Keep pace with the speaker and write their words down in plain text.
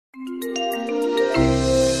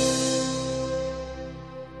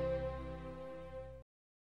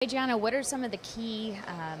Adrianna, what are some of the key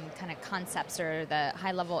kind of concepts or the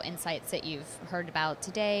high-level insights that you've heard about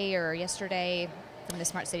today or yesterday from the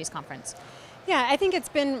Smart Cities Conference? Yeah, I think it's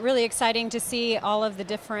been really exciting to see all of the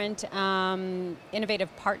different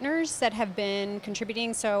innovative partners that have been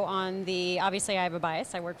contributing. So obviously I have a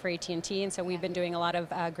bias, I work for AT&T, and so we've been doing a lot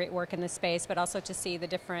of great work in this space, but also to see the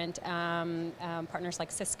different partners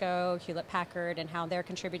like Cisco, Hewlett-Packard, and how they're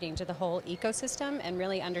contributing to the whole ecosystem and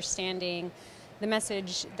really understanding the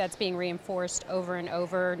message that's being reinforced over and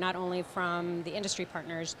over, not only from the industry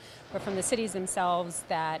partners, but from the cities themselves,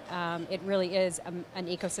 that it really is an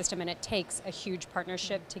ecosystem, and it takes a huge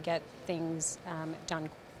partnership to get things done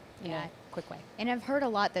in a quick way. And I've heard a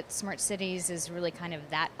lot that Smart Cities is really kind of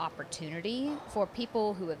that opportunity for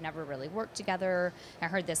people who have never really worked together. I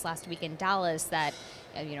heard this last week in Dallas that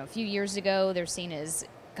a few years ago they're seen as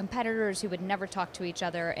competitors who would never talk to each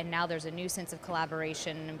other, and now there's a new sense of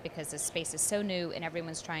collaboration because this space is so new and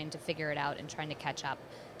everyone's trying to figure it out and trying to catch up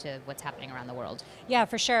to what's happening around the world. Yeah,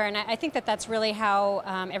 for sure, and I think that that's really how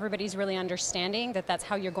everybody's really understanding that that's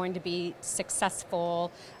how you're going to be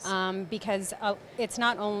successful, because it's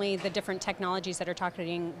not only the different technologies that are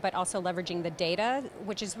talking, but also leveraging the data,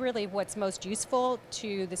 which is really what's most useful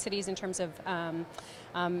to the cities in terms of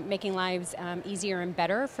making lives easier and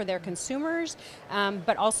better for their consumers,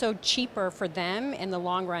 but also cheaper for them in the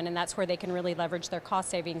long run, and that's where they can really leverage their cost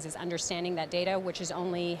savings, is understanding that data, which is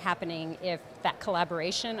only happening if that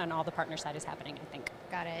collaboration on all the partner side is happening, I think.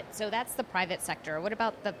 Got it. So that's the private sector. What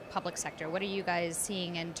about the public sector? What are you guys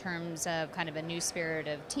seeing in terms of kind of a new spirit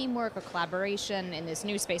of teamwork or collaboration in this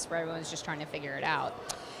new space where everyone's just trying to figure it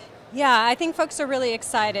out? Yeah, I think folks are really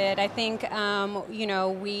excited. I think the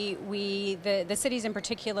cities in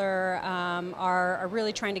particular are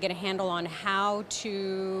really trying to get a handle on how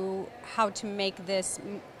to make this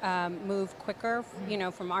move quicker.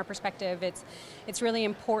 From our perspective, it's really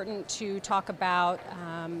important to talk about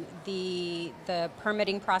the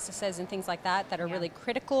permitting processes and things like that are really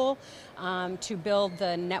critical to build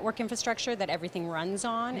the network infrastructure that everything runs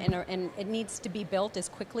on, and it needs to be built as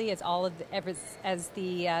quickly as as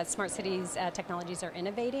the smart cities technologies are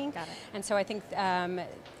innovating. Got it. And so I think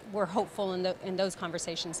we're hopeful in those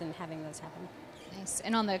conversations and having those happen. Nice.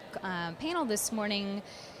 And on the panel this morning,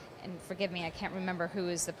 and forgive me, I can't remember who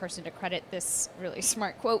is the person to credit this really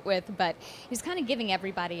smart quote with, but he's kind of giving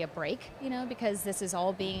everybody a break, because this is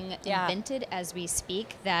all being invented as we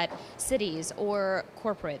speak, that cities or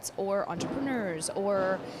corporates or entrepreneurs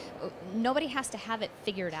or nobody has to have it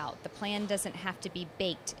figured out. The plan doesn't have to be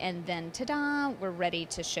baked, and then ta-da, we're ready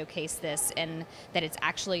to showcase this, and that it's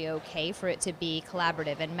actually okay for it to be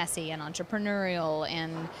collaborative and messy and entrepreneurial,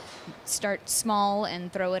 and start small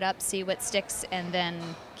and throw it up, see what sticks, and then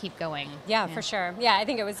keep going. Yeah, for sure. Yeah, I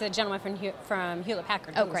think it was a gentleman from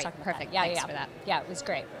Hewlett-Packard. Oh, great, perfect. Yeah, Thanks for that. Yeah, it was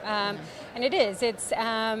great. And it is.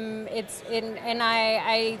 And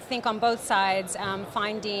I think on both sides,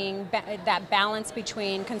 finding that balance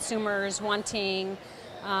between consumers wanting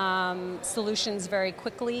solutions very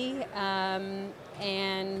quickly, and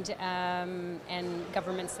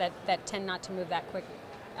governments that tend not to move that quick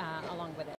along with it.